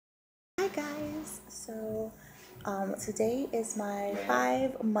Hi guys, so today is my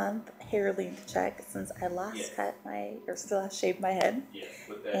 5-month hair length check since I last cut my, or still last shaved my head,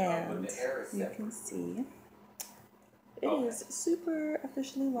 and you can see it is super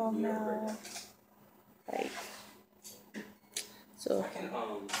officially long now, like, so,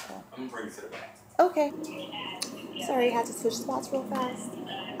 okay, sorry, I had to switch spots real fast.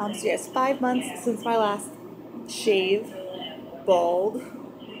 So yes, 5 months since my last shave, bald.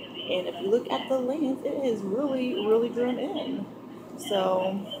 And if you look at the length, it is really grown in.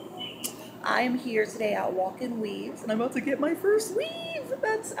 So I am here today at Walk-In Weaves, and I'm about to get my first weave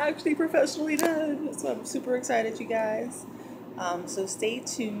that's actually professionally done. So I'm super excited, you guys. So stay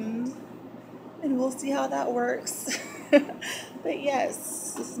tuned, and we'll see how that works. But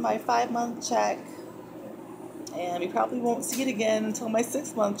yes, this is my 5-month check, and we probably won't see it again until my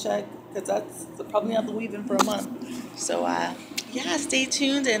 6-month check, because that's probably not the weaving for a month. So yeah, stay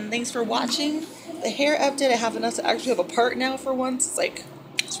tuned, and thanks for watching the hair update. I have enough to actually have a part now for once. It's like,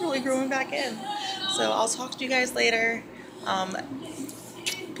 it's really growing back in. So I'll talk to you guys later.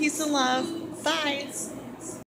 Peace and love. Bye.